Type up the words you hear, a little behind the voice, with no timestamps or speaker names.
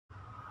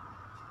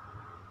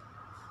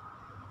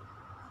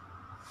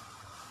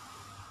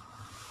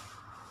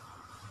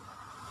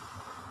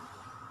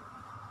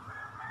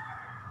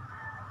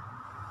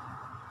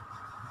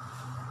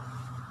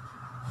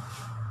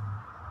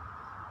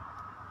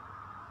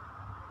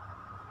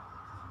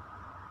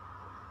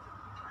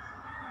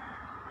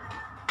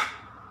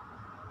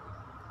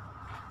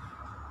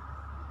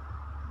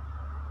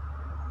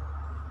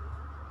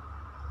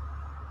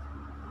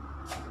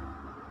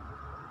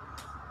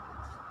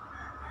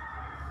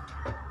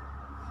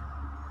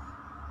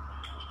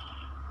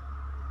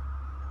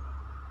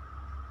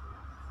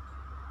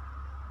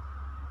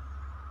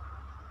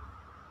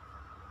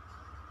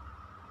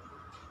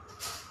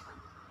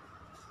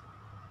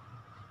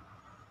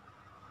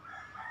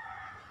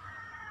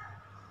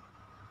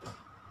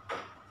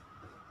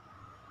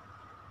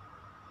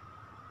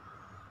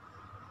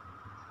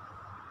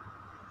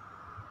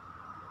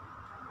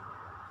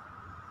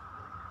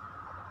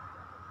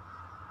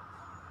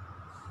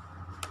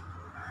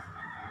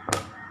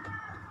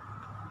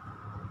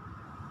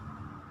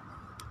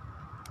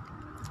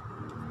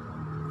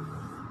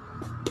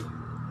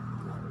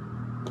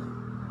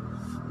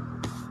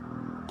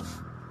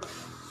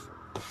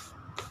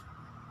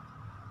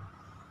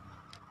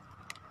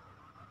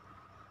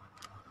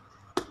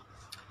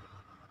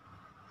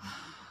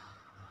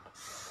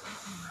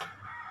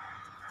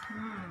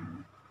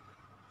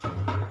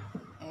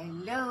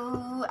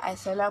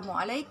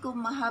Assalamualaikum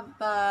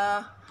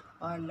mahabbah.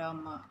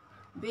 Alamak,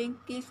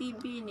 bengkel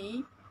CB ni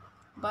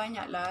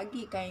banyak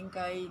lagi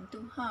kain-kain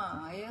tu.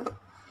 Ya.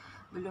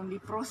 Belum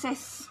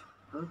diproses.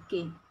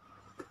 Okey.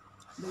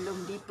 Belum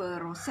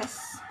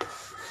diproses.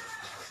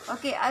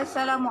 Okey,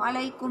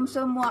 Assalamualaikum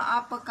semua.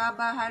 Apa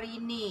khabar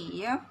hari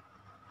ni ya?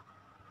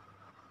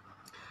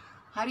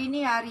 Hari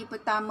ni hari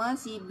pertama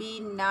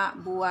CB nak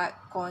buat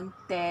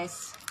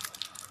kontes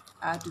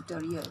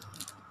tutorial.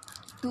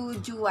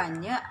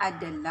 Tujuannya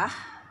adalah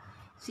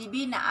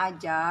CB nak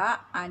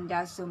ajak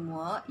anda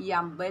semua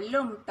yang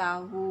belum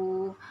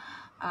tahu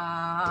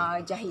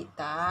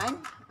jahitan.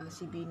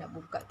 CB nak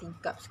buka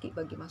tingkap sikit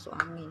bagi masuk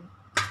angin.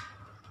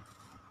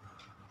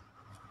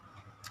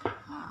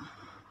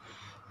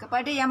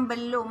 Kepada yang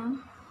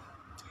belum,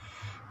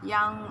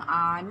 yang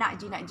nak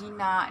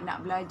jinak-jinak,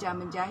 nak belajar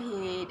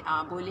menjahit,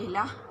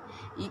 bolehlah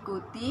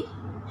ikuti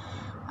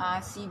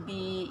CB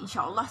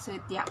insya-Allah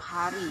setiap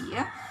hari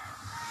ya.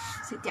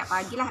 Setiap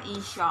pagi lah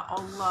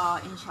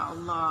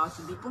insya-Allah.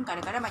 CB pun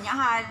kadang-kadang banyak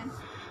hal.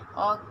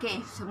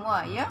 Okey,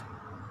 semua ya.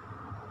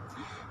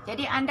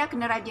 Jadi anda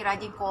kena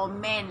rajin-rajin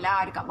komen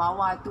lah dekat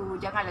bawah tu.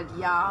 Janganlah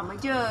diam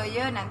je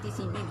ya. Nanti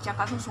CB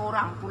bercakap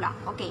seorang pula.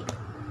 Okey.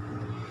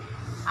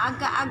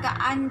 Agak-agak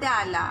anda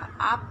lah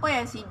apa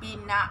yang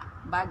CB nak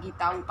bagi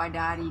tahu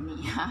pada hari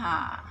ni.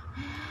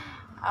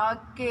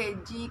 Okey,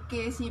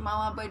 GKC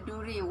Mama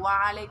Berduri.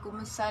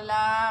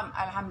 Waalaikumsalam.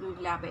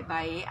 Alhamdulillah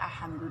baik-baik.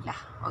 Alhamdulillah.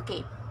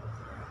 Okey.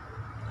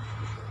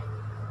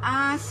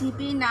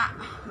 CB nak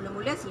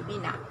mula-mula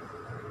CB nak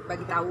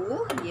bagi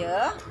tahu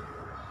ya.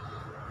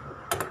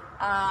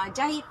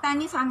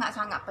 Jahitan ni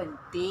sangat-sangat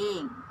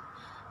penting.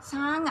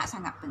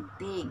 Sangat-sangat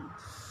penting.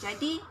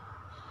 Jadi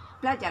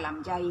belajarlah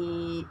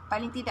menjahit.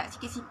 Paling tidak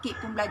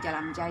sikit-sikit pun belajarlah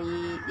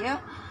menjahit ya.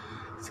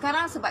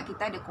 Sekarang sebab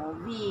kita ada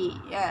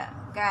COVID ya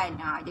kan.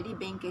 Jadi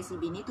bengkel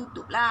CB ni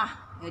tutup lah.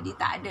 Jadi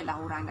tak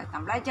adalah orang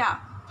datang belajar.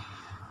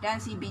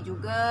 Dan CB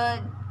juga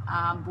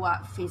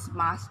buat face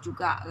mask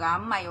juga.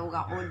 Ramai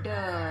orang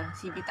order.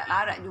 CB tak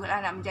larat juga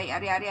lah nak menjahit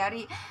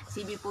hari-hari.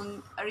 CB pun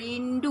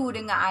rindu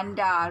dengan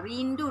anda.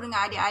 Rindu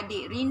dengan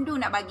adik-adik. Rindu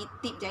nak bagi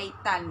tip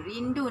jahitan.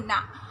 Rindu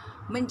nak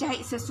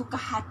menjahit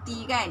sesuka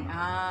hati kan.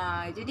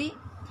 Jadi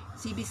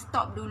CB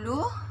stop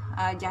dulu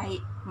jahit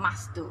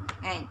mask tu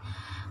kan.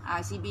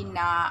 CB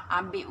nak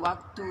ambil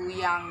waktu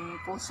yang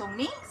kosong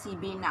ni.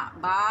 CB nak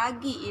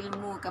bagi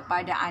ilmu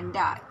kepada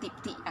anda.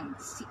 Tip-tip yang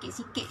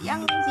sikit-sikit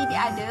yang CB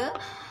ada.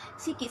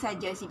 Sikit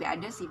saja CB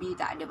ada. CB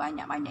tak ada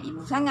banyak-banyak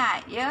ilmu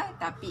sangat ya.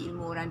 Tapi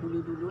ilmu orang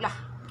dulu-dululah.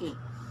 Okay.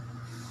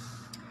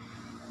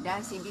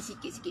 Dan CB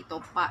sikit-sikit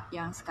top up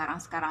yang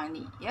sekarang-sekarang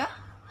ni ya.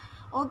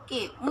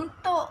 Okay.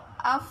 Untuk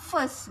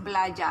first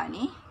belajar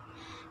ni,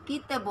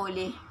 kita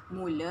boleh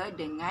mula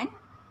dengan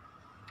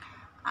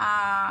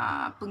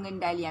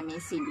pengendalian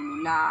mesin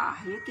dululah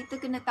ya. Kita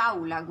kena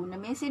tahulah guna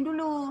mesin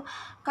dulu.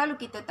 Kalau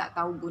kita tak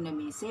tahu guna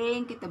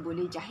mesin, kita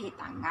boleh jahit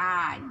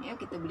tangan ya.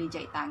 Kita boleh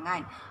jahit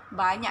tangan.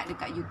 Banyak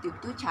dekat YouTube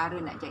tu cara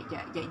nak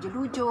jahit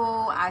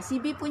jelujur.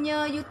 CB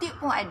punya YouTube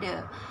pun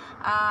ada.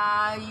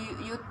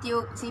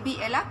 YouTube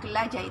CB ialah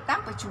kelas jahitan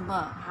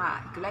percuma.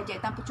 Kelas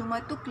jahitan percuma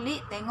tu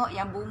klik tengok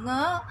yang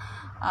bunga,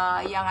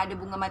 yang ada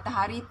bunga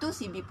matahari tu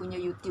CB punya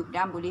YouTube.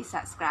 Dan boleh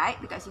subscribe.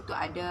 Dekat situ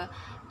ada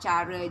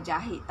cara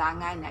jahit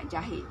tangan, nak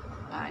jahit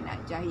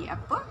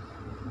apa?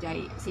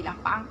 Jahit silang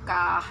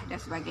pangkah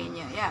dan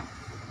sebagainya ya.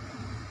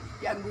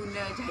 Yang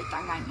guna jahit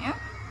tangan ya.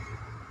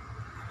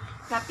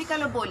 Tapi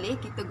kalau boleh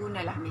kita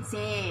gunalah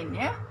mesin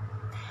ya.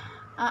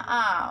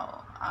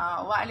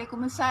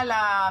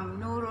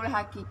 Waalaikumsalam. Nurul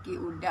Hakiki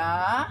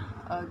udah.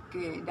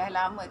 Okey, dah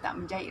lama tak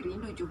menjahit,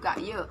 rindu juga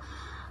ya.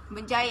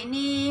 Menjahit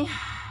ni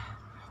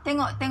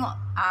tengok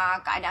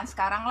keadaan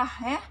sekarang lah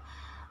ya.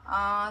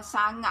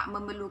 Sangat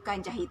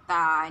memerlukan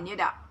jahitan ya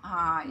tak.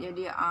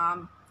 Jadi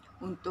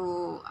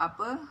untuk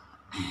apa,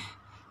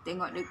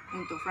 tengok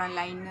untuk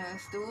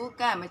frontliners tu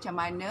kan macam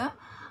mana.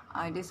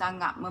 Dia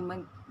sangat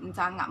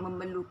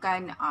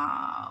memerlukan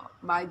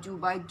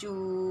baju-baju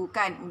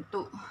kan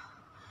untuk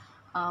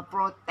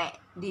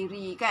protect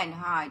diri kan.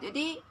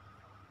 Jadi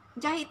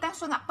jahitan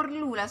sangat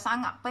perlulah,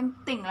 sangat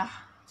penting lah.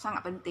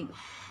 Sangat penting.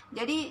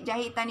 Jadi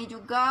jahitan ni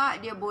juga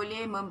dia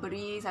boleh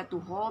memberi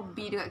satu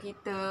hobi dekat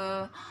kita.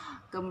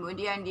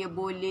 Kemudian dia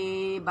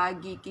boleh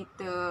bagi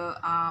kita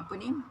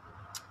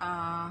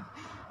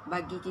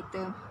bagi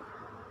kita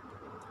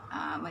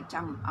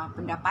macam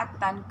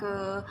pendapatan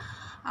ke,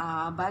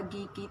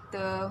 bagi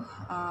kita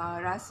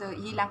rasa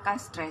hilangkan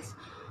stres.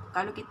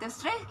 Kalau kita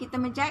stres, kita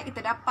menjahit,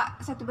 kita dapat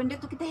satu benda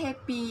tu, kita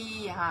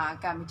happy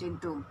kan macam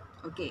tu.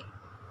 Okey.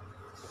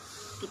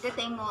 Kita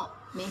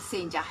tengok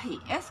mesin jahit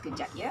ya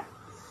sekejap ya.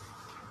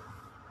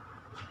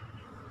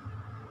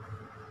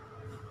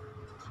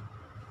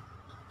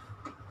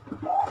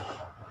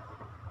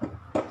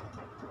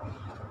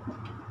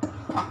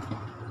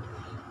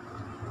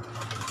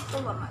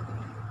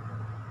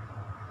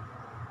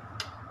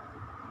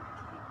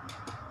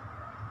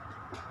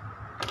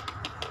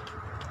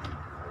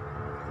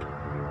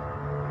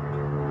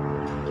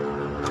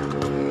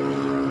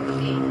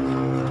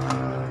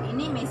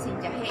 Ini mesin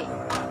jahit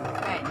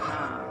kan.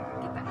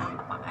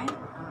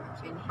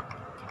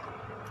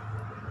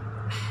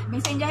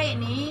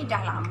 ni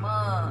dah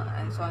lama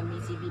suami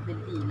CB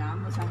beli.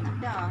 Lama sangat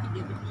dah dia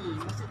beli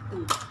masa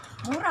tu.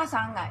 Murah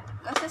sangat.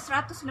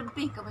 Rasa 100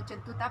 lebih ke macam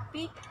tu.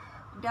 Tapi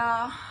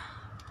dah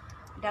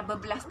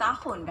berbelas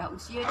tahun dah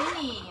usia dia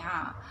ni.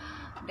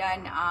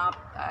 Dan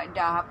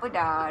dah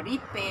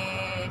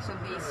repair,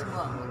 service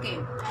semua. Okey.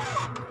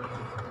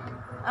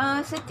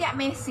 Setiap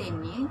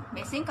mesin ni,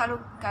 mesin kalau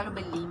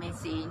beli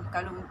mesin,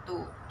 kalau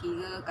untuk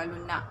kira kalau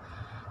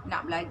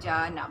nak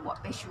belajar, nak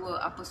buat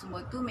patchwork apa semua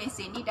tu,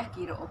 mesin ni dah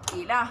kira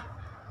okey lah.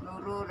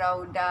 Nurul,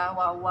 Raudah,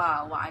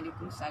 Wawa,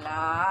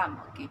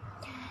 waalaikumsalam. Okey.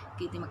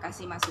 Okey, terima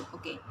kasih masuk.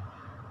 Okey.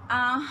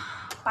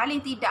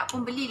 Paling tidak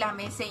pun belilah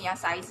mesin yang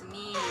saiz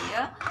ni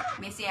ya.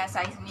 Mesin yang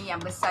saiz ni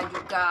yang besar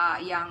juga,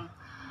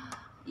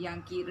 yang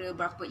kira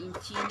berapa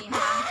inci ni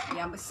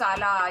yang besar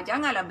lah.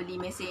 Janganlah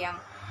beli mesin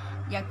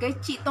yang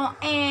kecil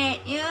toek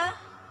ya.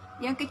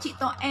 Yang kecil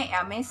toek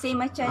mesin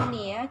macam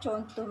ni ya.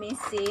 Contoh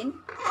mesin.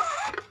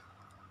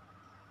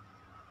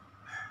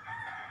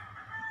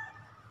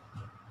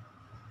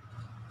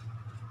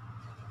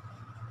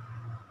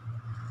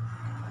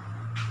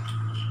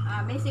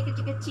 Mesin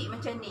kecil-kecil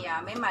macam ni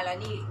memanglah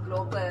ni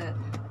global.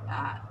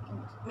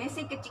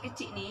 Mesin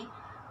kecil-kecil ni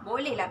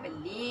bolehlah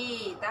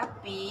beli,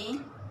 tapi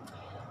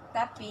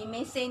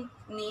mesin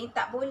ni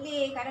tak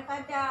boleh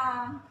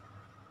kadang-kadang.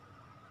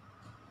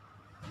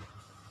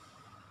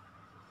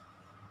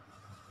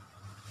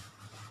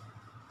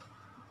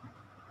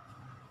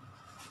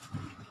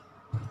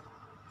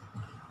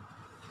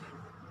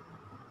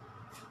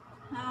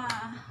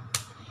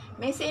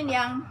 Mesin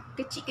yang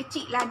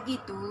kecil-kecil lagi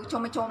tu,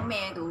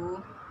 comel-comel tu,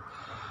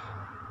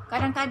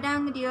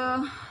 kadang-kadang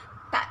dia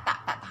tak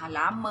tahan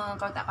lama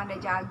kalau tak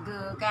pandai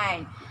jaga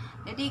kan.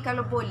 Jadi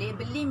kalau boleh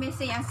beli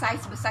mesin yang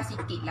saiz besar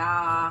sikit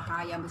lah.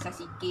 Yang besar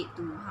sikit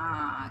tu.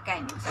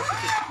 Kan, yang besar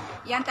sikit.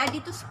 Yang tadi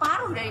tu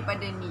separuh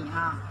daripada ni.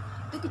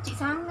 Tu kecil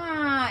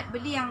sangat.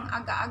 Beli yang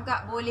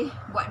agak-agak boleh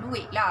buat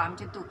duit lah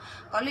macam tu.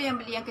 Kalau yang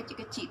beli yang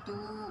kecil-kecil tu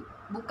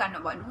bukan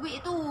nak buat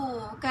duit tu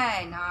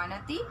kan.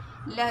 Nanti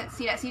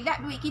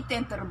silap-silap duit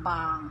kita yang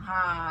terbang.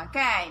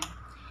 Kan.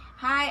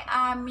 Hai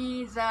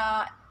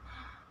Amiza.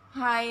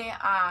 Hai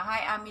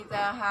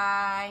Amiza.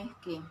 Hai.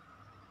 Okey.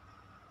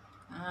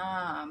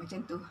 Macam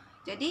tu.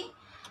 Jadi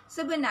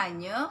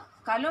sebenarnya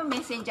kalau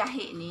mesin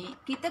jahit ni,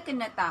 kita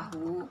kena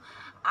tahu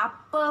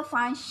apa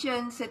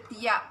function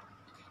setiap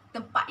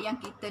tempat yang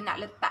kita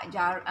nak letak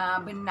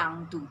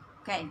benang tu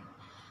kan.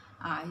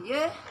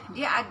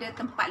 Dia ada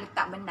tempat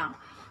letak benang.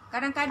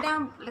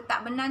 Kadang-kadang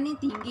letak benang ni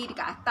tinggi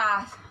dekat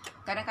atas,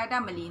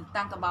 kadang-kadang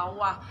melintang ke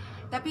bawah.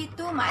 Tapi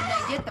itu makna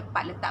dia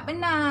tempat letak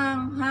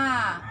benang.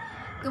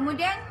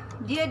 Kemudian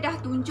dia dah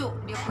tunjuk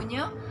dia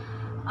punya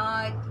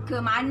ke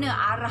mana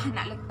arah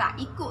nak letak.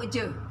 Ikut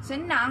je.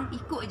 Senang,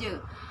 ikut je.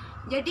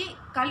 Jadi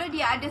kalau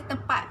dia ada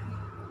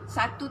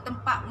satu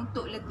tempat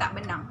untuk letak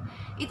benang,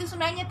 itu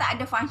sebenarnya tak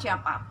ada fungsi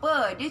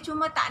apa-apa. Dia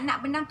cuma tak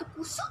nak benang tu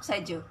kusut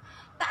saja.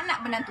 Tak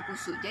nak benang tu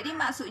kusut. Jadi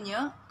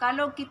maksudnya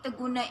kalau kita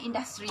guna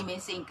industri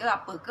mesin ke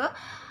apa ke,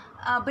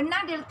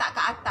 benang dia letak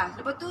ke atas.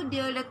 Lepas tu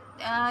dia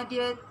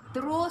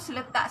terus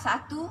letak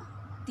satu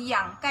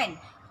tiang kan.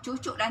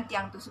 Cucuk dalam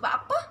tiang tu. Sebab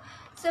apa?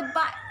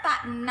 Sebab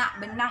tak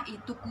nak benang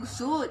itu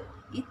kusut.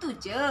 Itu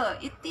je.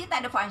 Dia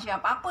tak ada fungsi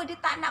apa-apa.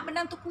 Dia tak nak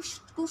benang tu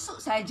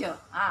kusut saja.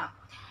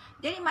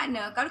 Jadi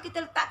makna kalau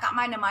kita letak kat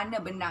mana-mana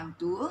benang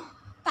tu,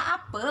 tak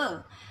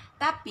apa.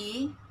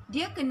 Tapi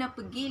dia kena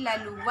pergi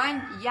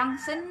laluan yang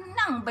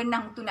senang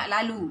benang tu nak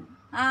lalu.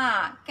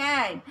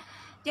 Kan?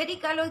 Jadi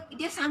kalau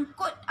dia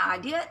sangkut,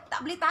 dia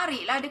tak boleh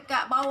tarik lah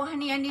dekat bawah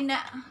ni yang dia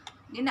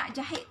nak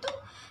jahit tu.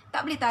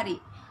 Tak boleh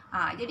tarik.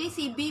 Jadi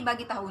CB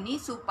bagi tahu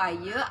ni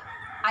supaya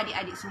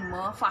adik-adik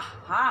semua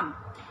faham.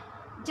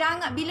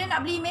 Jangan bila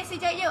nak beli mesin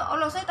jahit,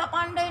 Allah saya tak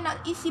pandai nak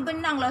isi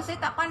benang lah, saya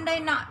tak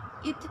pandai nak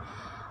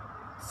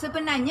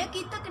Sebenarnya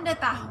kita kena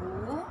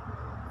tahu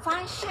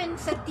function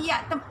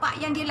setiap tempat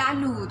yang dia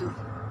lalu tu.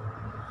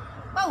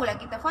 Barulah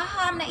kita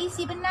faham nak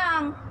isi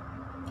benang.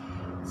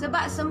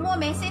 Sebab semua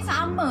mesin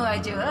sama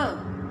aja.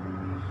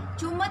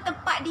 Cuma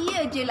tempat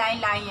dia je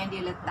lain-lain yang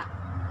dia letak.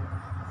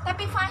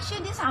 Tapi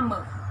function dia sama.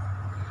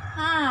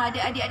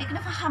 Adik-adik kena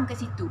faham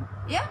kat situ.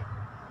 Ya?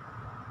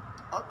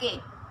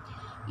 Okey.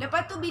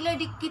 Lepas tu bila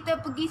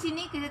kita pergi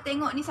sini, kita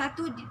tengok ni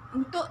satu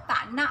untuk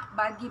tak nak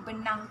bagi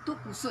benang tu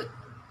kusut.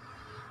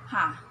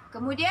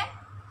 Kemudian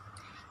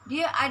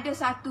dia ada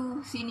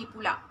satu sini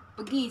pula.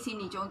 Pergi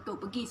sini, contoh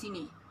pergi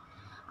sini.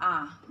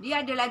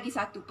 Dia ada lagi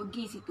satu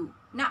pergi situ.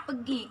 Nak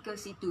pergi ke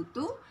situ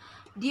tu,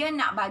 dia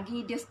nak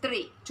bagi dia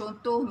straight.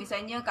 Contoh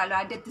misalnya kalau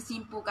ada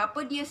tersimpul ke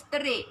apa, dia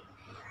straight.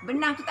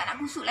 Benang tu tak nak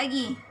kusut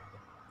lagi.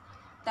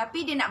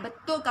 Tapi dia nak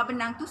betulkan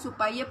benang tu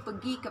supaya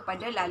pergi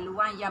kepada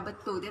laluan yang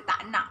betul. Dia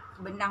tak nak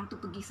benang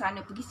tu pergi sana,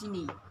 pergi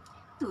sini.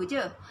 Tu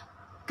je.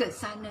 Ke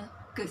sana,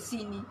 ke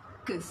sini,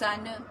 ke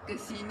sana, ke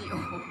sini.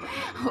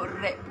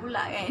 Rap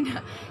pula kan.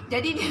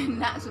 Jadi dia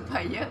nak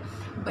supaya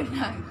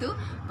benang tu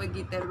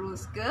pergi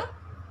terus ke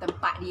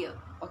tempat dia.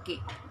 Okey.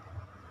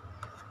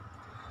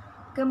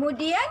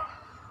 Kemudian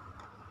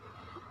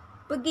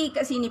pergi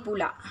kat sini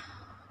pula.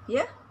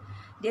 Ya.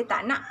 Dia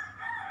tak nak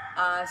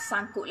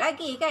sangkut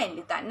lagi kan.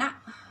 Dia tak nak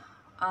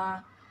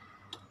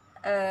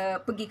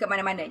pergi ke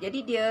mana-mana.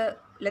 Jadi dia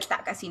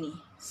letak kat sini.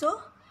 So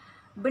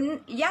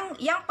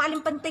yang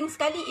paling penting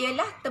sekali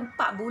ialah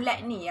tempat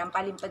bulat ni yang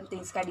paling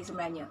penting sekali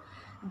sebenarnya.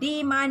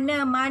 Di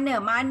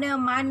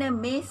mana-mana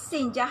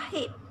mesin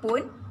jahit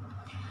pun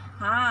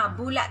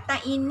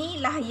bulatan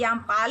inilah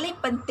yang paling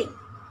penting.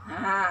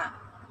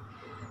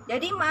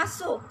 Jadi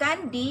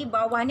masukkan di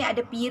bawah ni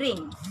ada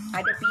piring.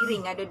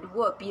 Ada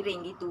 2 piring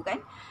gitu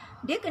kan.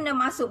 Dia kena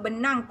masuk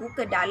benang tu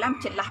ke dalam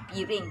celah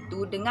piring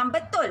tu dengan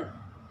betul.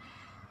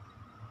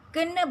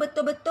 Kena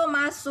betul-betul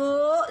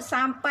masuk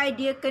sampai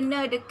dia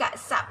kena dekat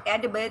sap.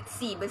 Ada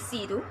besi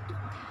tu.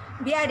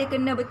 Biar dia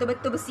kena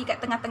betul-betul besi kat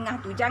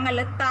tengah-tengah tu. Jangan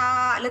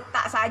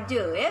letak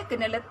saja ya.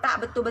 Kena letak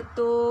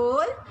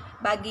betul-betul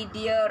bagi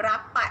dia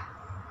rapat.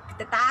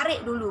 Kita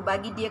tarik dulu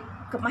bagi dia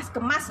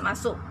kemas-kemas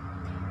masuk.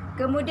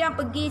 Kemudian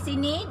pergi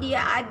sini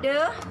dia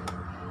ada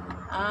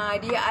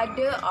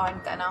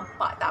tak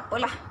nampak, tak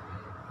apalah.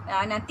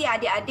 Nanti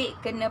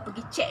adik-adik kena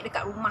pergi cek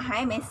dekat rumah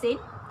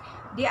mesin.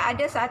 Dia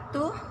ada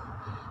satu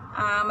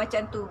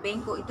macam tu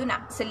bengkok itu,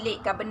 nak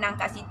selitkan benang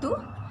kat situ,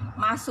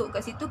 masuk ke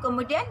situ,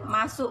 kemudian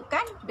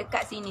masukkan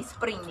dekat sini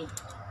spring ni.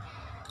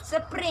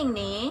 Spring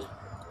ni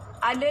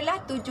adalah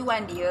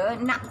tujuan dia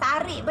nak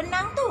tarik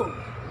benang tu.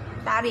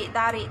 Tarik.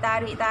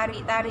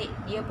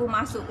 Dia pun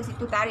masuk ke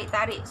situ, tarik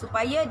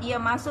supaya dia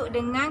masuk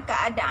dengan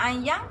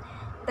keadaan yang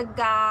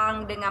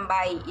tegang dengan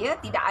baik ya,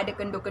 tidak ada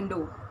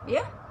kendur-kendur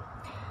ya.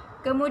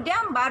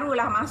 Kemudian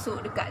barulah masuk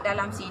dekat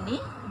dalam sini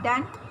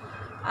dan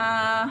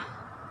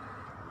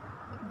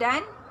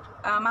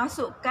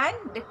masukkan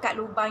dekat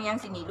lubang yang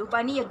sini.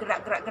 Lubang ni dia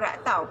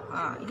gerak tau.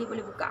 Ini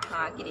boleh buka.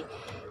 Gini.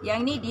 Yang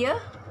ni dia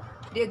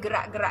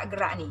gerak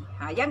ni.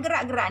 Yang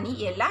gerak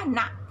ni ialah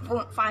nak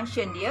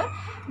function dia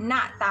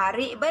nak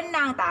tarik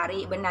benang.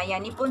 Yang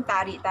ni pun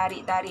tarik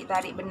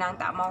benang,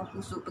 tak mau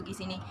kusuk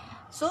pergi sini.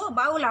 So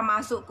barulah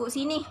masuk ke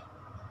sini.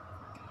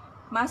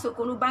 Masuk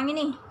ke lubang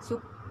ini. So,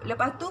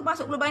 lepas tu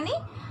masuk ke lubang ni,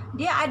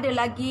 dia ada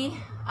lagi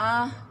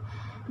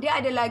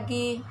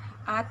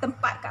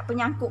tempat kat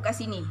penyangkut kat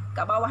sini,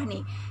 kat bawah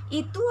ni.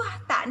 Itu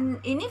tak,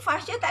 ini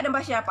function tak ada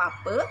bahasa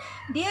apa-apa.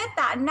 Dia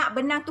tak nak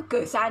benang tu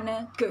ke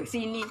sana, ke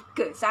sini,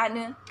 ke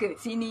sana, ke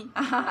sini.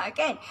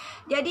 Kan?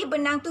 Jadi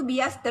benang tu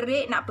biar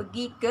straight nak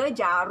pergi ke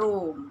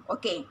jarum.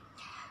 Okey.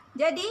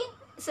 Jadi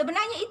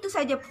sebenarnya itu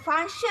saja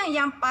function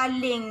yang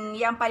paling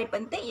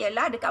penting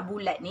ialah dekat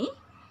bulat ni.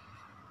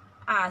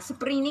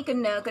 Spring ni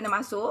kena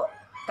masuk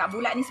kat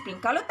bulat ni spring.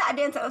 Kalau tak ada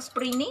yang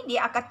spring ni,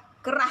 dia akan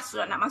keras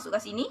lah nak masuk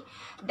kat sini.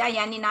 Dan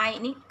yang ni naik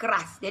ni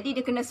keras. Jadi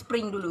dia kena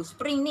spring dulu.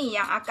 Spring ni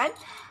yang akan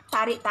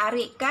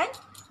tarik-tarikkan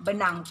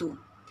benang tu.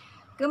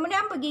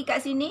 Kemudian pergi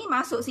kat sini,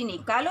 masuk sini.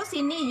 Kalau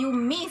sini you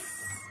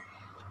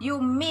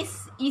miss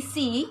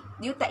isi,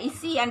 you tak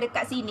isi yang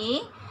dekat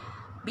sini,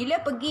 bila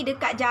pergi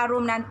dekat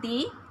jarum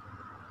nanti,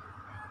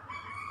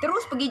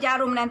 terus pergi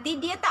jarum nanti,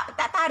 dia tak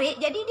tarik,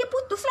 jadi dia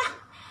putus lah.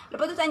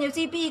 Lepas tu tanya,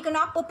 CP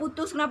kenapa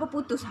putus?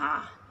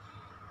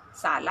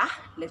 Salah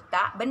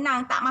letak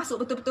benang, tak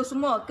masuk betul-betul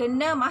semua.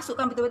 Kena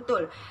masukkan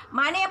betul-betul.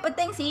 Mana yang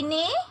penting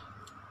sini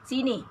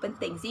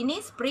penting.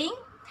 Sini spring,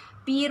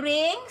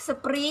 piring,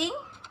 spring,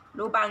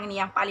 lubang ni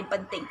yang paling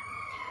penting.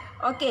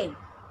 Okey.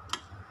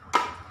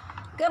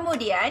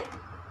 Kemudian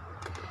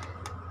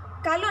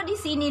kalau di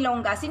sini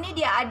longgar, sini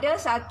dia ada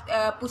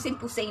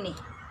pusing-pusing ni.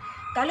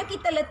 Kalau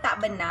kita letak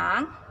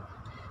benang,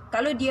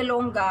 kalau dia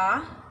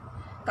longgar,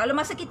 kalau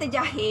masa kita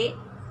jahit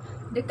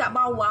dekat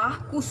bawah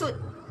kusut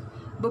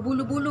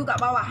berbulu-bulu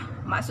kat bawah.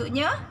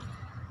 Maksudnya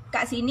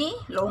kat sini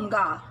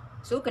longgar.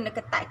 So kena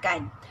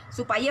ketatkan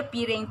supaya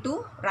piring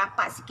tu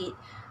rapat sikit.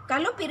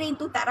 Kalau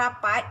piring tu tak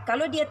rapat,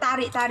 kalau dia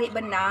tarik-tarik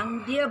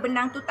benang,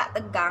 benang tu tak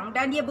tegang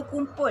dan dia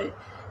berkumpul.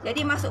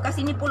 Jadi masuk kat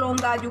sini pun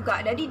longgar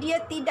juga. Jadi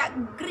dia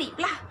tidak grip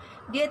lah.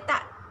 Dia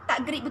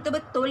tak grip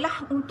betul-betul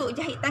lah untuk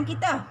jahitan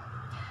kita.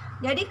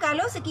 Jadi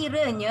kalau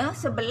sekiranya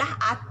sebelah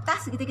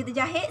atas kita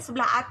jahit,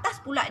 sebelah atas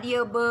pula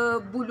dia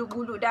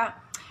berbulu-bulu dah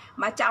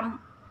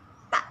macam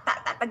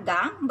tak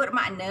tegang,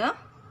 bermakna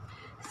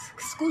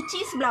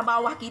kunci sebelah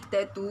bawah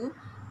kita tu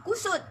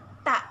kusut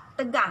tak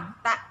tegang,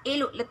 tak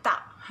elok letak.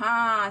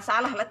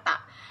 Salah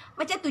letak.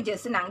 Macam tu je,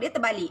 senang, dia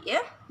terbalik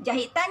ya.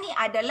 Jahitan ni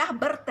adalah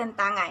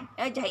bertentangan.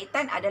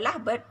 Jahitan adalah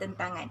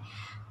bertentangan.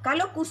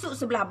 Kalau kusut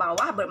sebelah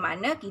bawah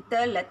bermakna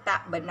kita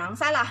letak benang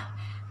salah.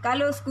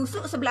 Kalau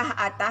kusut sebelah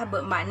atas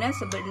bermakna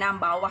sebenang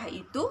bawah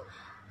itu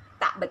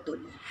tak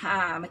betul.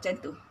 Macam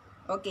tu.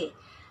 Okey.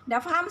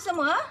 Dah faham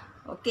semua?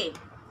 Okey.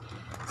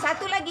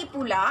 Satu lagi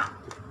pula,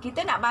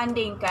 kita nak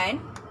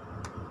bandingkan.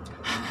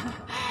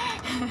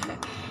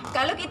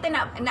 Kalau kita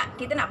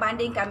nak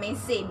bandingkan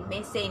mesin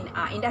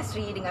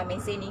industri dengan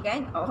mesin ni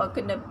kan,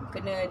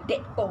 kena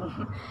dekong.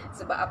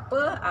 Sebab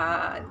apa?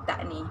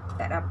 Tak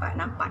dapat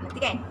nampak nanti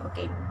kan.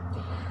 Okey.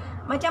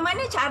 Macam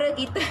mana cara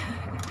kita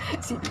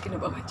sini kena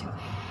bawa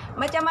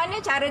macam mana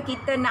cara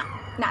kita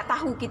nak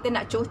tahu kita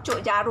nak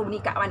cocok jarum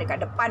ni kat mana?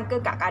 Kat depan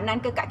ke, kat kanan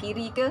ke, kat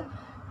kiri ke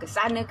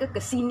sana ke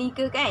sini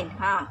ke kan?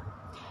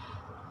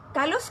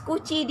 kalau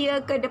skuci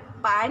dia ke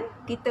depan,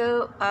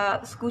 kita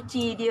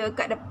skuci dia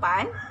kat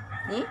depan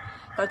ni.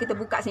 Kalau kita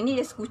buka sini,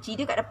 dia skuci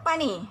dia kat depan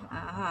ni.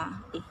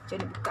 Macam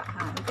mana buka?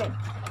 Ni kan.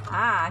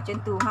 Macam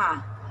tu.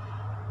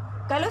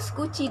 Kalau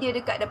skuci dia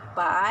dekat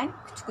depan,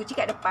 skuci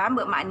kat depan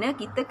bermakna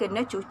kita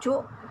kena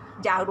cucuk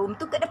jarum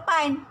tu ke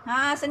depan.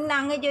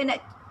 Senang aja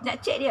nak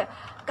cek dia.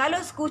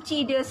 Kalau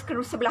skuci dia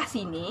sebelah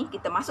sini,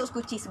 kita masuk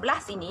skuci sebelah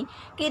sini,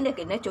 kita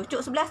kena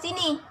cucuk sebelah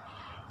sini.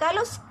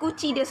 Kalau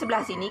skuci dia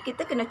sebelah sini,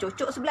 kita kena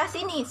cucuk sebelah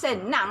sini.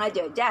 Senang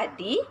aja.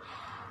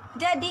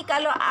 Jadi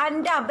kalau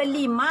anda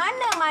beli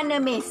mana-mana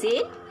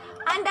mesin,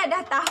 anda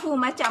dah tahu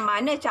macam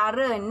mana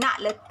cara nak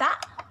letak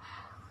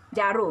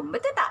jarum.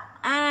 Betul tak?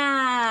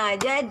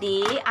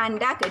 Jadi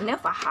anda kena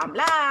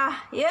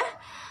fahamlah, ya.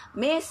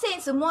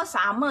 Mesin semua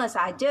sama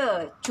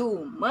saja.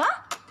 Cuma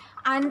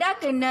anda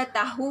kena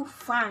tahu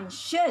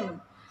function.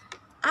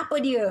 Apa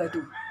dia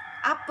tu?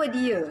 Apa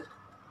dia?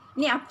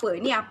 Ni apa?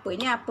 Ni apa?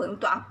 Ni apa?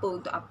 Untuk apa?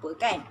 Untuk apa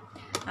kan?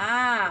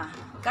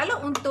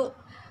 Kalau untuk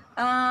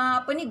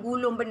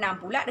gulung benang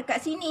pula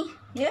dekat sini,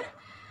 ya.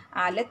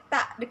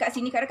 Letak dekat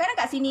sini, kadang-kadang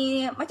kat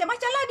sini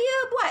macam-macam lah dia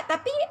buat,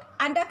 tapi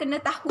anda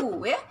kena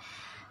tahu, ya,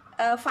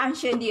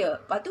 function dia.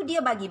 Lepas tu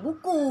dia bagi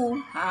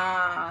buku.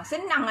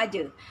 Senang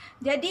aja.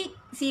 Jadi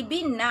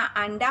CB nak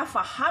anda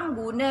faham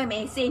guna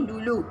mesin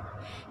dulu.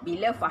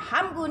 Bila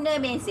faham guna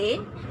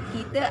mesin,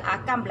 kita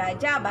akan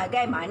belajar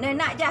bagaimana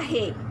nak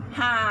jahit.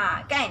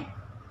 Kan?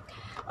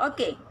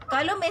 Okey,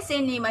 kalau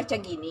mesin ni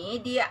macam gini,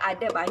 dia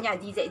ada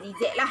banyak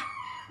zigzag-zigzag lah.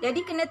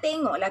 Jadi kena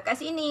tengoklah kat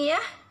sini, ya.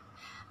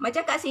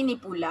 Macam kat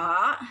sini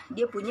pula,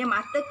 dia punya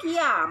mata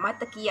kia.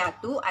 Mata kia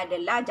tu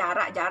adalah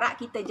jarak-jarak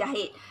kita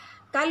jahit.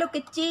 Kalau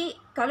kecil,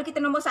 kalau kita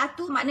nombor 1,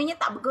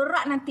 maknanya tak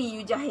bergerak nanti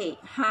you jahit.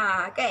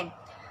 Kan?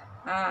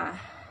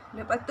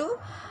 Lepas tu,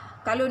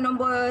 kalau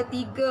nombor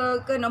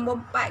 3 ke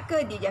nombor 4 ke,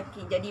 dia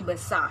jadi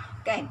besar.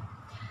 Kan?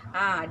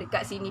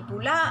 Dekat sini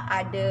pula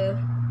ada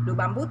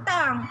lubang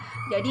butang.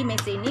 Jadi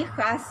mesin ni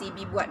khas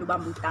CB buat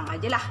lubang butang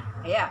ajalah.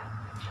 Ya.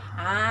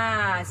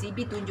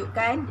 CB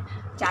tunjukkan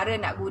cara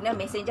nak guna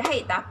mesin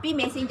jahit. Tapi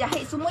mesin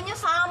jahit semuanya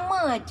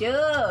sama je.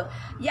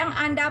 Yang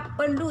anda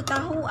perlu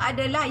tahu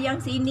adalah yang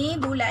sini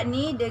bulat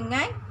ni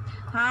dengan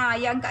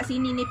yang kat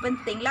sini ni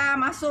penting lah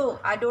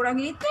masuk. Ada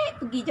orang elektrik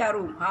pergi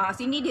jarum.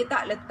 Sini dia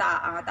tak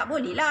letak. Tak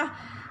boleh lah.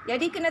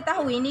 Jadi kena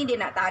tahu ini dia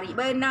nak tarik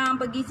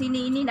benang pergi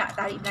sini, ini nak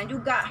tarik benang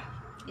juga.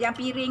 Yang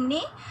piring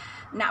ni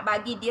nak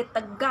bagi dia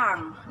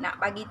tegang, nak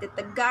bagi dia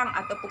tegang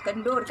ataupun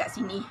kendur kat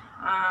sini.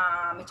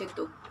 Macam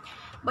tu.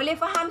 Boleh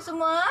faham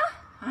semua?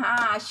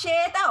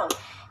 Share tau.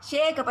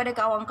 Share kepada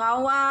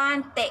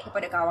kawan-kawan, tag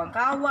kepada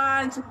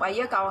kawan-kawan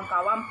supaya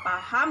kawan-kawan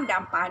faham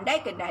dan pandai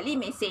kendali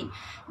mesin.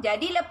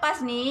 Jadi lepas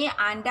ni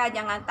anda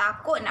jangan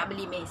takut nak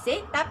beli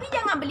mesin, tapi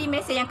jangan beli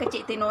mesin yang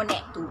kecil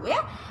tenonek tu,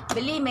 ya.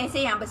 Beli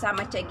mesin yang besar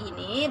macam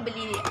gini,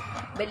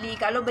 beli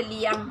kalau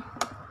beli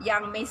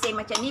yang mesin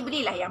macam ni,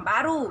 belilah yang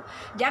baru.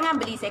 Jangan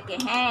beli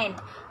second hand.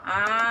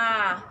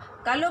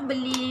 Kalau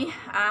beli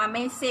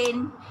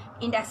mesin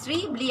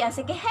industri, beli yang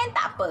second hand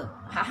tak apa.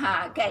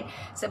 Kan?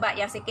 Sebab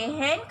yang second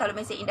hand, kalau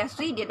mesin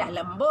industri dia dah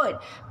lembut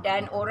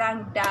dan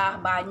orang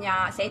dah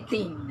banyak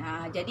setting.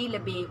 Jadi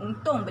lebih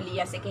untung beli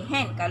yang second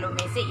hand kalau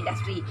mesin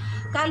industri.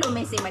 Kalau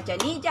mesin macam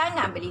ni,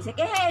 jangan beli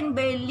second hand,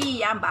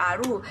 beli yang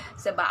baru.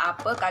 Sebab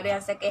apa? Kalau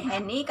yang second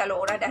hand ni, kalau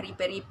orang dah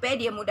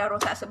repair, dia mudah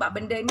rosak. Sebab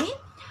benda ni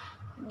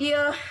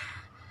dia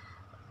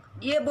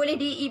boleh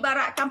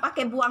diibaratkan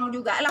pakai buang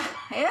jugalah,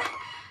 ya.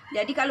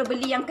 Jadi kalau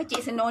beli yang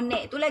kecil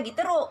senonek tu lagi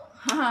teruk.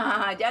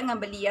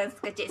 Jangan beli yang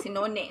kecil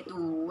senonek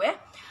tu, ya.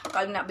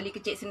 Kalau nak beli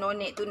kecil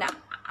senonek tu nak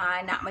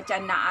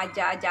macam nak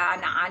ajar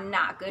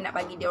anak-anak ke, nak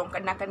bagi dia orang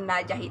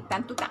kenal-kenal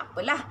jahitan tu, tak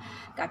apalah.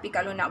 Tapi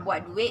kalau nak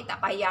buat duit, tak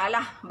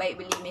payahlah.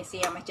 Baik beli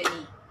mesin yang macam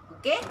ni.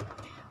 Okey?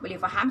 Boleh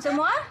faham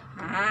semua?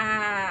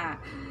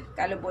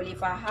 Kalau boleh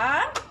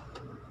faham,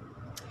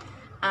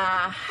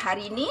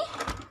 hari ni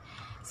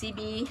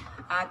CB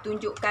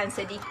tunjukkan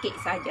sedikit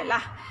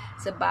sajalah.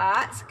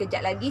 Sebab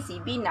sekejap lagi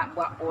CB nak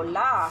buat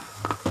pola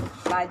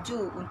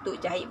baju untuk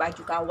jahit baju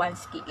kawan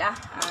sikit lah.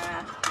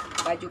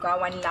 Baju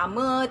kawan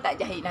lama tak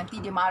jahit, nanti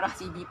dia marah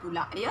CB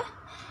pula, ya.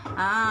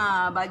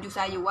 Baju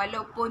saya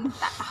walaupun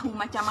tak tahu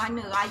macam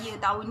mana raya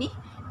tahun ni,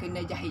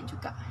 kena jahit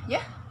juga, ya.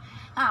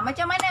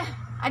 Macam mana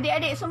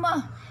adik-adik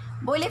semua?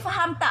 Boleh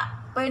faham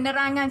tak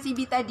penerangan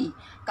CB tadi?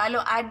 Kalau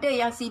ada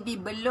yang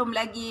CB belum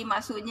lagi,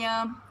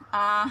 maksudnya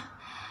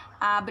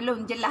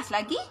belum jelas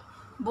lagi,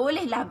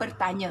 bolehlah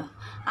bertanya.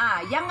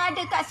 Yang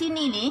ada kat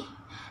sini ni,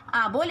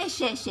 boleh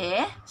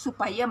share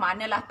supaya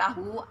manalah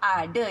tahu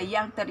ada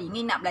yang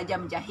teringin nak belajar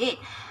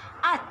menjahit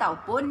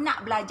ataupun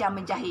nak belajar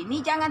menjahit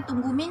ni, jangan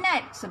tunggu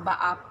minat. Sebab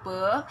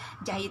apa?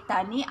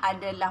 Jahitan ni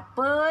adalah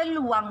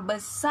peluang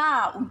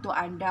besar untuk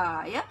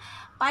anda, ya.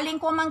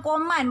 Paling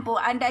koman-koman pun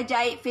anda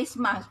jahit face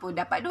mask pun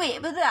dapat duit,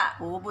 betul tak?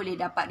 Boleh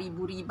dapat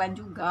ribu-riban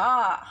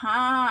juga.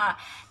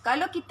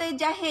 Kalau kita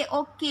jahit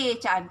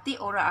okey, cantik,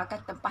 orang akan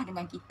tempah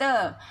dengan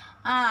kita.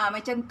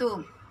 Macam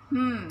tu.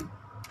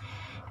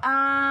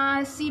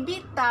 CB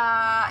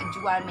tak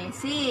jual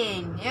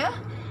mesin, ya.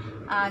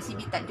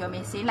 CB tak jual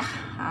mesin lah.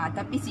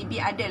 Tapi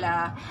CB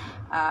adalah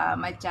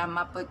macam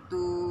apa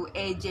tu,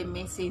 ejen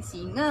mesin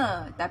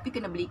singa, tapi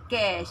kena beli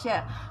cash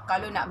ya.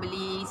 Kalau nak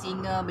beli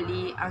singa,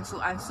 beli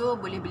ansur-ansur,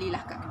 boleh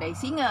belilah kat kedai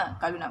singa.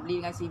 Kalau nak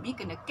beli dengan CB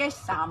kena cash,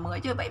 sama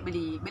aja, baik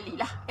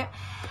belilah ya.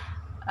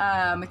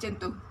 Macam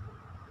tu.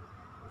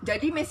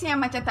 Jadi mesin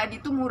yang macam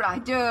tadi tu murah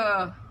je.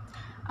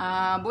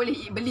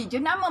 Boleh beli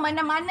jenama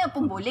mana-mana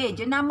pun boleh,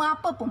 jenama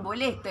apa pun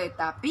boleh,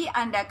 tetapi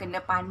anda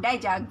kena pandai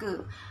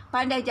jaga.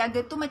 Pandai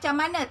jaga tu macam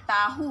mana?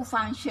 Tahu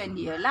function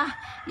dia lah.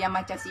 Yang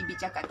macam CB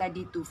cakap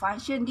tadi tu,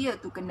 function dia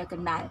tu kena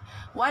kenal.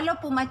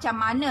 Walaupun macam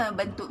mana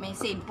bentuk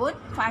mesin pun,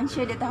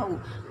 function dia tahu.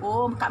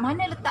 Oh, kat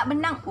mana letak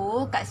benang?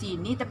 Oh, kat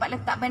sini tempat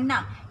letak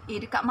benang.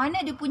 Dekat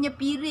mana dia punya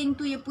piring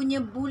tu, dia punya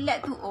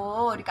bulat tu?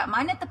 Oh, dekat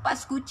mana tempat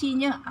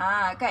skucinya?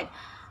 Kan?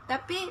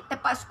 Tapi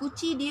tempat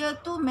skuci dia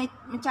tu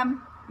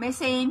macam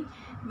mesin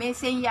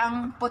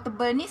yang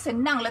portable ni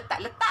senang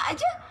letak-letak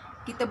aja.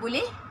 Kita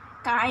boleh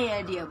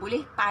kail dia,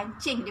 boleh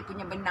pancing dia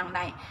punya benang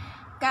naik.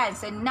 Kan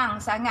senang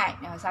sangat,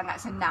 sangat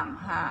senang.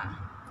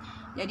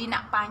 Jadi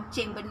nak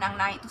pancing benang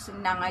naik tu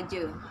senang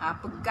aja.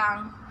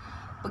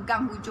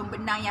 Pegang hujung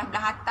benang yang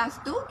belah atas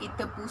tu,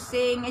 kita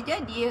pusing aja,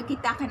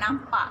 kita akan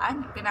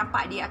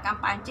nampak dia akan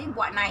pancing,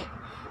 buat naik.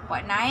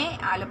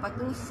 Lepas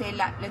tu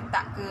selat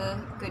letak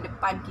ke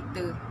depan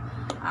kita.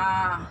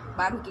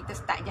 Baru kita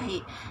start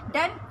jahit.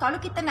 Dan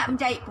kalau kita nak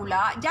menjahit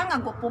pula,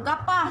 jangan gopoh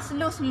gapah,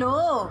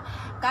 slow.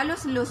 Kalau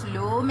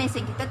slow,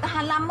 mesin kita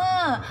tahan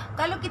lama.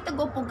 Kalau kita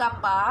gopoh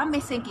gapah,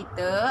 mesin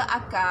kita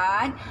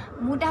akan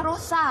mudah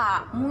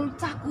rosak,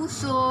 mudah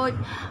kusut,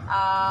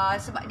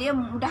 sebab dia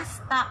mudah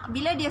stuck.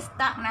 Bila dia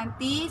stuck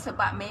nanti,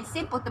 sebab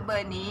mesin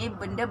portable ni,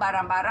 benda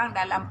barang-barang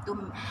dalam tu,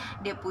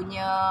 dia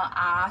punya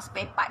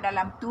spare part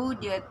dalam tu,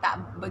 dia tak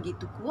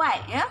begitu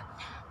kuat ya.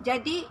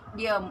 Jadi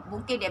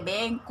mungkin dia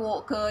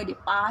bengkok ke, dia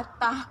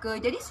patah ke,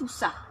 jadi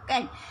susah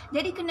kan.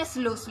 Jadi kena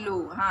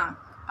slow.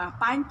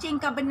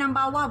 Pancingkan benang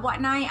bawah buat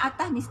naik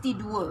atas mesti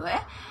 2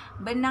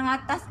 benang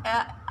atas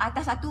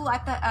satu,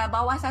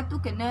 bawah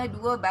satu, kena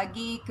 2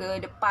 bagi ke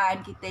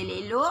depan, kita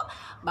elok,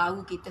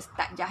 baru kita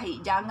start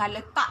jahit. Jangan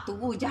letak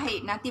terus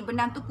jahit, nanti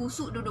benang tu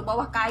kusut duduk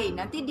bawah kain,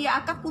 nanti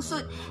dia akan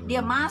kusut, dia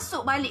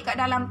masuk balik kat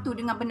dalam tu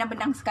dengan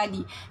benang-benang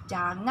sekali.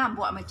 Jangan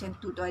buat macam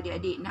tu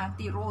adik-adik,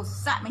 nanti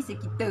rosak mesin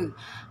kita.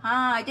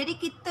 Jadi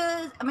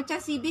kita macam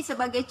CB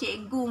sebagai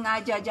cikgu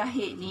ngajar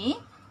jahit ni,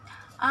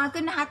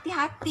 kena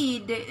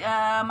hati-hati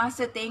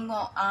masa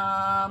tengok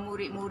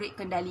murid-murid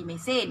kendali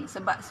mesin.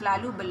 Sebab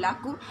selalu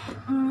berlaku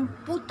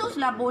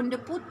putuslah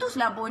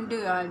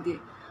bonda dia.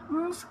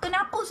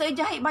 Kenapa saya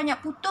jahit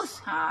banyak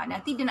putus?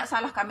 Nanti dia nak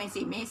salahkan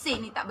mesin.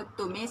 Mesin ni tak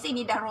betul, mesin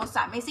ni dah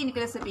rosak, mesin ni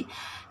kena servis.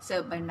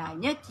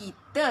 Sebenarnya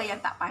kita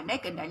yang tak pandai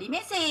kendali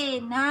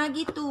mesin.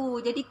 Gitu.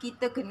 Jadi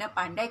kita kena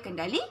pandai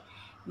kendali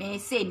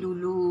mesin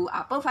dulu.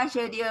 Apa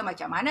function dia,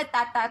 macam mana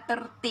tata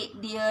tertib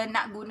dia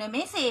nak guna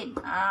mesin.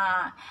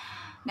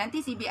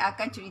 Nanti CB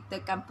akan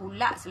ceritakan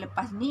pula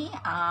selepas ni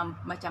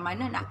macam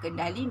mana nak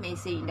kendali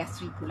mesin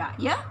industri pula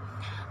ya.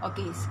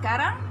 Okey,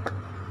 sekarang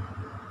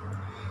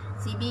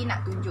CB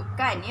nak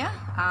tunjukkan ya.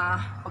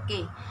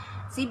 Okey.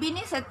 CB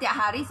ni setiap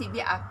hari CB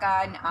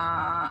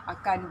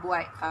akan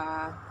buat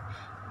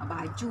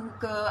baju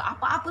ke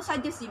apa-apa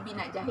saja CB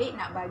nak jahit,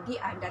 nak bagi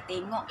anda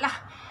tengok lah.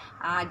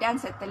 Dan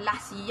setelah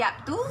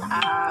siap tu,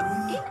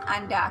 mungkin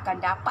anda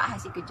akan dapat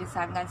hasil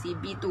kerjasama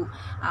CB tu.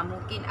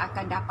 Mungkin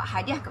akan dapat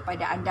hadiah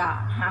kepada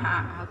anda.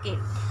 Okey.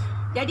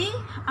 Jadi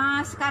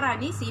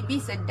sekarang ni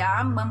CB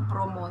sedang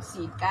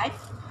mempromosikan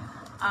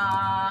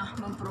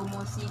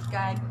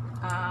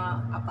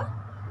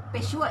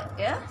patchwork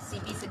ya.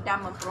 CB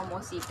sedang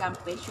mempromosikan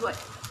patchwork.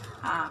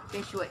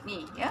 Patchwork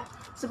ni ya.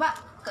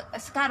 Sebab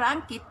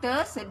sekarang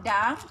kita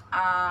sedang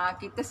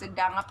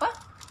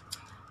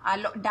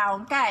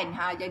lockdown kan.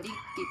 Jadi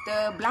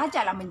kita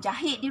belajarlah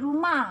menjahit di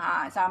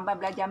rumah. Sambil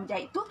belajar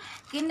menjahit tu,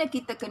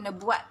 kita kena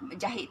buat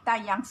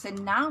jahitan yang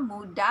senang,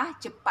 mudah,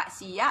 cepat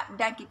siap,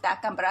 dan kita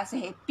akan berasa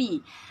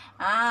happy.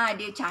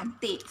 Dia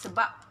cantik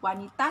sebab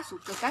wanita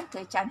sukakan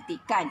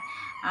kecantikan.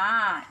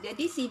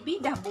 Jadi CB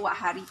dah buat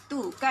hari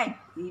tu kan.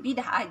 CB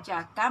dah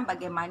ajarkan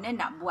bagaimana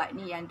nak buat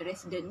ni yang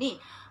dress den ni.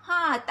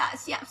 Tak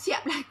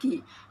siap-siap lagi.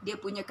 Dia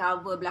punya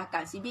cover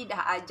belakang. CB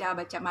dah ajar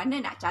macam mana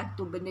nak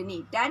cantum benda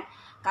ni. Dan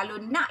kalau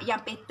nak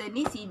yang pattern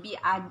ni, CB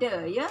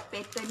ada ya.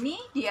 Pattern ni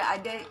dia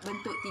ada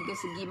bentuk 3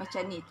 segi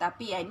macam ni.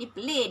 Tapi yang ni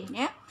plain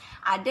ya.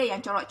 Ada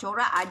yang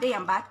corak-corak, ada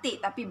yang batik,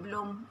 tapi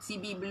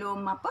CB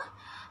belum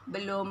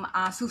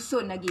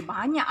susun lagi.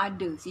 Banyak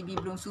ada,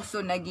 CB belum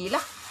susun lagi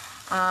lah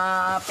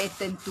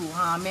pattern tu.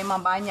 Memang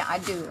banyak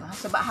ada.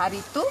 Sebab hari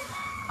tu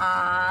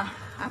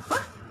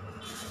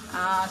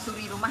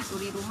suri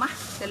rumah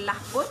telah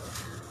pun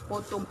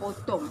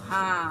potong-potong.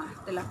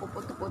 Telah pun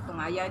potong-potong.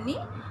 Yang ni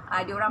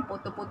dia orang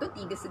potong-potong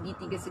 3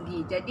 segi.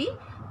 Jadi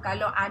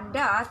kalau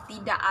anda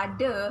tidak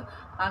ada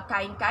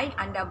kain-kain,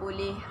 anda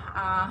boleh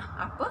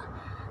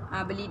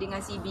beli dengan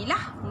CB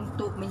lah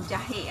untuk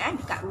menjahit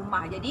dekat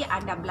rumah. Jadi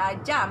anda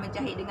belajar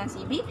menjahit dengan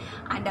CB,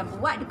 anda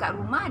buat dekat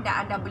rumah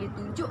dan anda boleh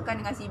tunjukkan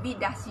dengan CB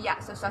dah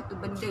siap sesuatu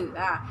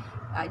benda.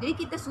 Jadi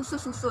kita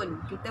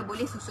susun-susun, kita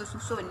boleh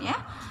susun-susun ya.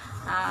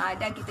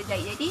 Dan kita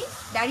jahit. Jadi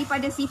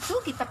daripada situ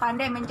kita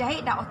pandai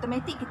menjahit dan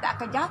automatik kita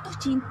akan jatuh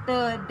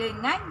cinta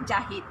dengan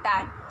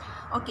jahitan.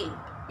 Okey,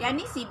 yang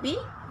ni si B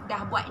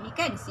dah buat ni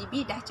kan. Si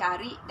B dah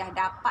cari, dah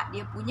dapat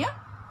dia punya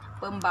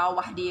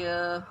pembawah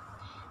dia.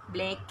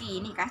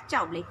 Blacky ni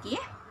kacau Blacky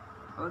ya.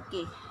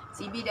 Okey,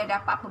 si B dah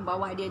dapat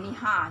pembawah dia ni.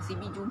 Si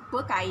B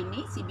jumpa kain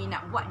ni, si B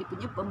nak buat dia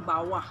punya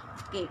pembawah.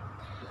 Okey.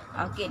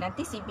 Okey,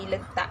 nanti si B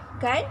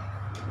letakkan.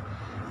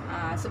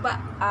 Sebab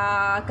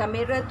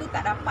kamera tu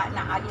tak dapat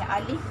nak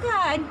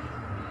alih-alihkan.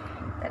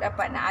 Tak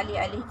dapat nak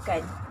alih-alihkan.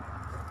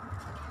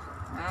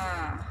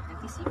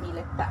 Nanti si B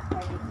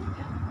letakkan dia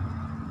punya.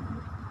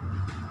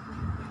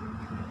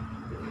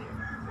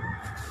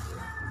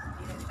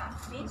 Dia letak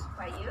pin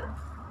supaya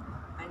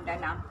anda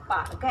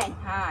nampak kan.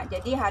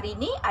 Jadi hari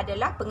ni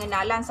adalah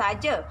pengenalan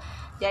saja.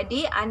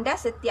 Jadi anda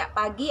setiap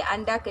pagi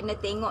anda kena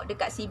tengok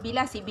dekat CB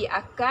lah. CB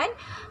akan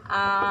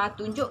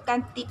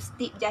tunjukkan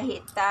tips-tips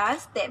jahitan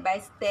step by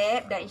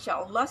step. Dan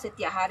insya-Allah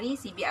setiap hari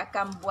CB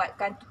akan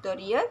buatkan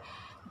tutorial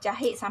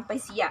jahit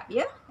sampai siap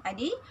ya.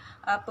 Jadi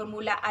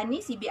permulaan ni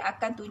CB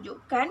akan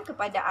tunjukkan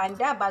kepada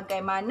anda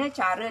bagaimana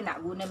cara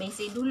nak guna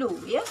mesin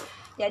dulu ya.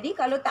 Jadi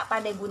kalau tak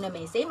pandai guna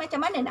mesin,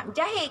 macam mana nak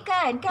menjahit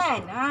kan?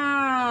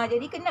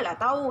 Jadi kenalah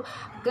tahu.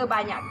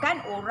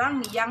 Kebanyakan orang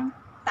yang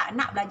tak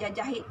nak belajar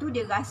jahit tu,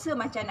 dia rasa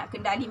macam nak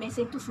kendali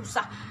mesin tu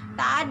susah.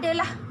 Tak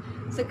adalah.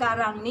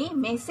 Sekarang ni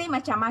mesin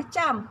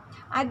macam-macam.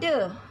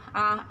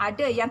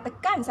 Ada yang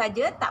tekan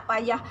saja, tak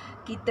payah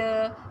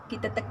kita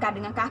tekan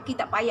dengan kaki,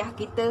 tak payah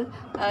kita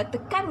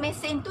tekan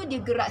mesin tu,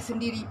 dia gerak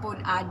sendiri pun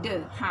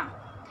ada.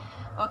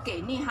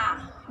 Okey, ni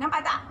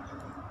nampak tak?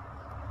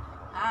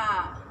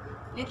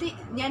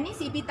 Yang ni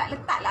CB tak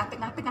letak lah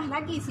tengah-tengah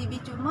lagi. CB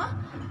cuma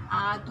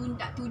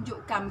nak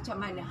tunjukkan macam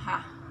mana.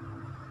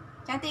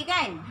 Cantik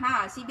kan?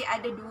 CB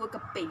ada 2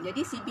 keping.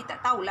 Jadi CB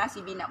tak tahulah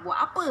CB nak buat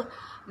apa.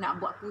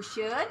 Nak buat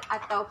cushion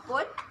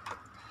ataupun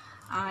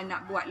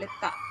nak buat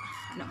letak,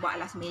 nak buat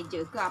alas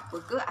meja ke apa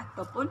ke,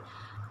 ataupun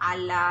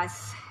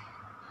alas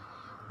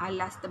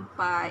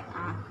tempat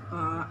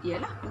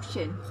ialah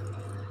cushion,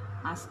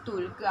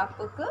 stool ke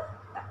apa ke,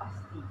 tak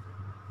pasti.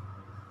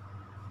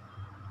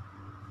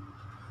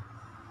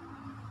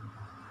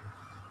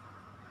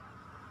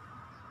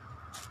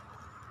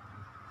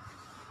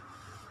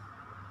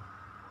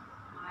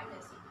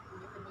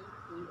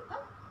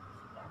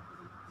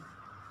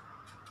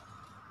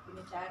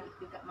 Cari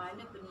dekat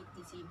mana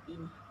peniti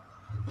CB ni.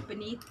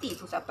 Peniti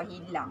tu sampai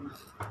hilang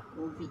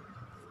COVID.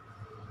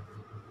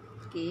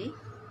 Okey.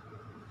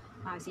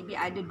 CB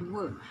ada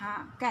 2.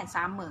 Kan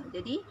sama.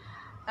 Jadi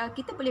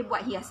kita boleh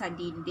buat hiasan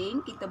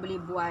dinding, kita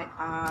boleh buat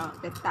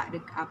letak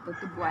dekat apa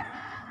tu, buat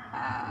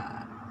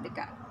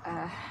dekat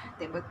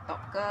tabletop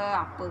ke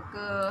apa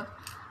ke.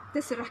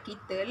 Terserah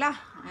kita lah.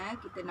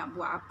 Kita nak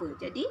buat apa.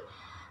 Jadi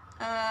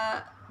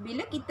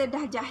bila kita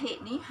dah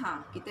jahit ni,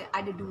 kita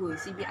ada 2.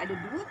 CB ada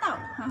 2 tau.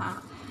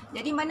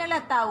 Jadi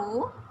manalah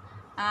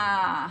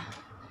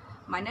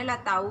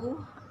tahu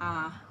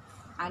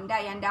anda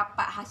yang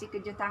dapat hasil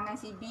kerja tangan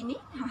CB ni.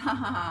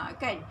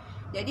 Kan?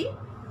 Jadi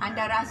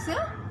anda rasa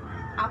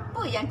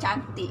apa yang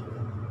cantik?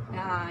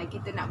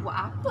 Kita nak buat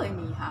apa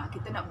ni?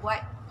 Kita nak buat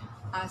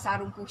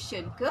sarung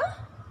cushion ke?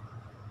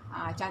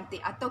 Cantik.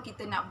 Atau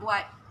kita nak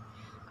buat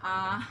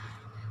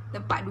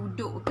tempat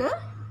duduk ke?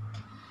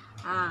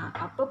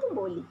 Apa pun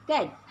boleh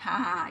kan.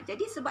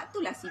 Jadi sebab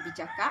itulah CB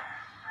cakap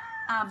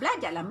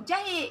belajarlah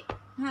menjahit.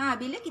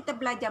 Bila kita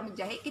belajar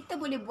menjahit,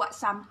 kita boleh buat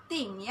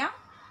something yang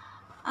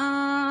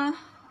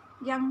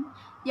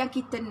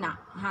kita nak.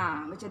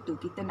 Macam tu,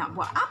 kita nak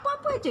buat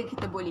apa-apa aja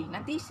kita boleh.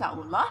 Nanti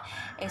insya-Allah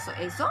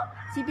esok-esok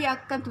CB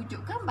akan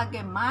tunjukkan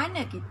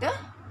bagaimana kita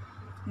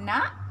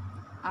nak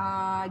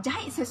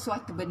jahit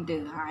sesuatu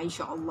benda.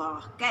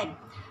 InsyaAllah kan.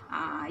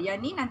 Yang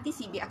ni nanti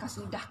CB akan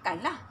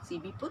sudahkan lah.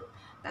 CB pun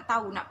tak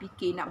tahu nak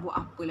fikir nak buat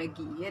apa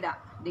lagi ya tak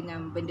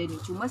dengan benda ni.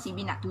 Cuma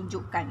CB nak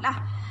tunjukkan lah.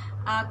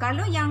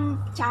 Kalau yang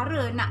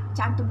cara nak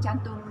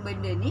cantum-cantum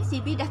benda ni,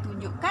 CB dah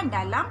tunjukkan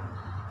dalam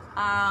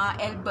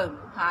album,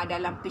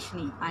 dalam page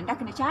ni. Anda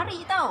kena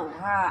cari tau.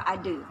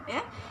 Ada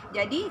ya.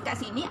 Jadi kat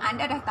sini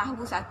anda dah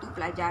tahu satu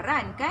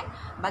pelajaran kan,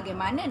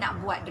 bagaimana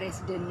nak buat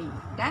Dresden ni.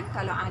 Dan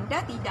kalau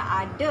anda tidak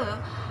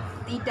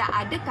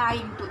ada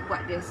kain untuk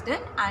buat Dresden,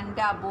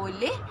 anda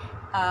boleh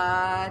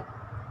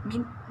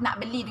nak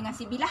beli dengan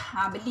CB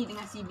lah. Beli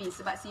dengan CB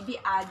sebab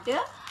CB ada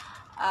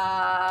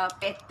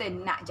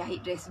pattern nak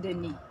jahit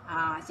Dresden ni.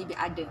 CB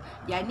ada.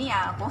 Yang ni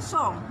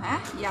kosong.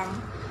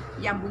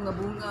 Yang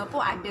bunga-bunga pun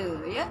ada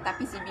ya,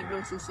 tapi CB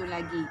belum susun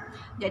lagi.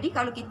 Jadi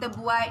kalau kita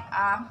buat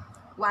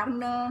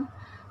warna,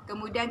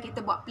 kemudian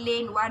kita buat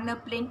plain,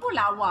 warna plain pun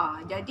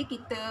lawa. Jadi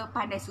kita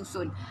pandai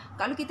susun.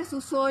 Kalau kita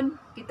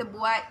susun, kita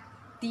buat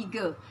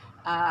 3.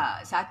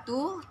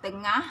 Satu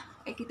tengah,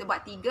 kita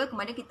buat 3,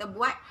 kemudian kita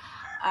buat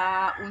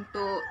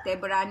untuk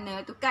table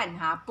runner tu kan,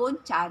 pun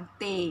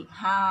cantik.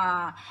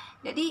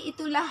 Jadi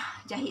itulah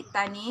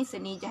jahitan ni,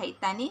 seni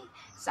jahitan ni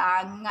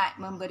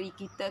sangat memberi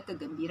kita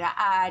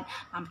kegembiraan.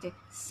 Macam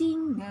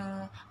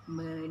singa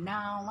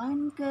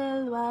menawan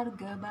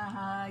keluarga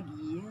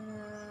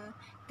bahagia.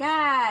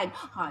 Kan?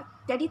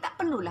 Jadi tak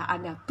perlulah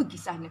anda pergi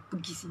sana,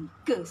 pergi sini,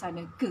 ke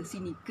sana, ke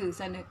sini, ke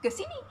sana, ke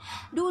sini.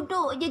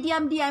 Duduk je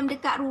diam-diam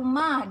dekat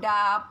rumah,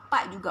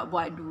 dapat juga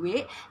buat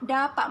duit,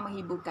 dapat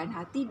menghiburkan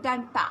hati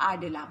dan tak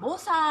adalah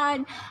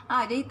bosan.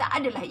 Jadi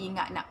tak adalah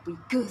ingat nak pergi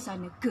ke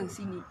sana, ke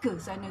sini,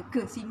 ke sana,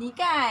 ke sini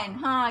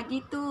kan.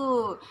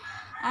 Gitu.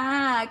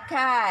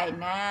 Kan.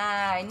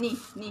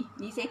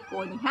 Ni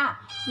seko ni.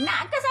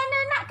 Nak ke sana,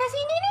 nak ke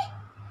sini ni?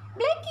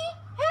 Blackie.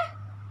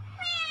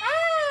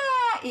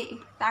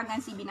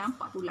 Tangan Sibi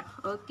nampak pula.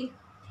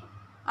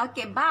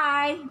 Okey,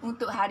 bye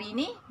untuk hari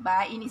ni.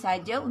 Bye, ini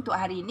saja untuk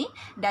hari ni.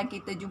 Dan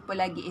kita jumpa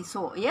lagi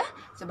esok ya.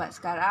 Sebab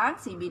sekarang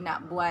Sibi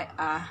nak buat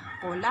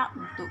pola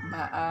untuk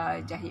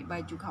jahit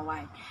baju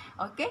kawan.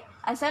 Okey.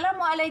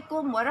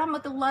 Assalamualaikum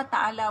warahmatullahi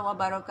taala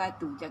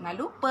wabarakatuh. Jangan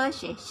lupa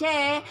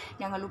share.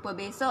 Jangan lupa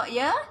besok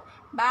ya.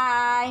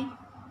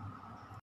 Bye.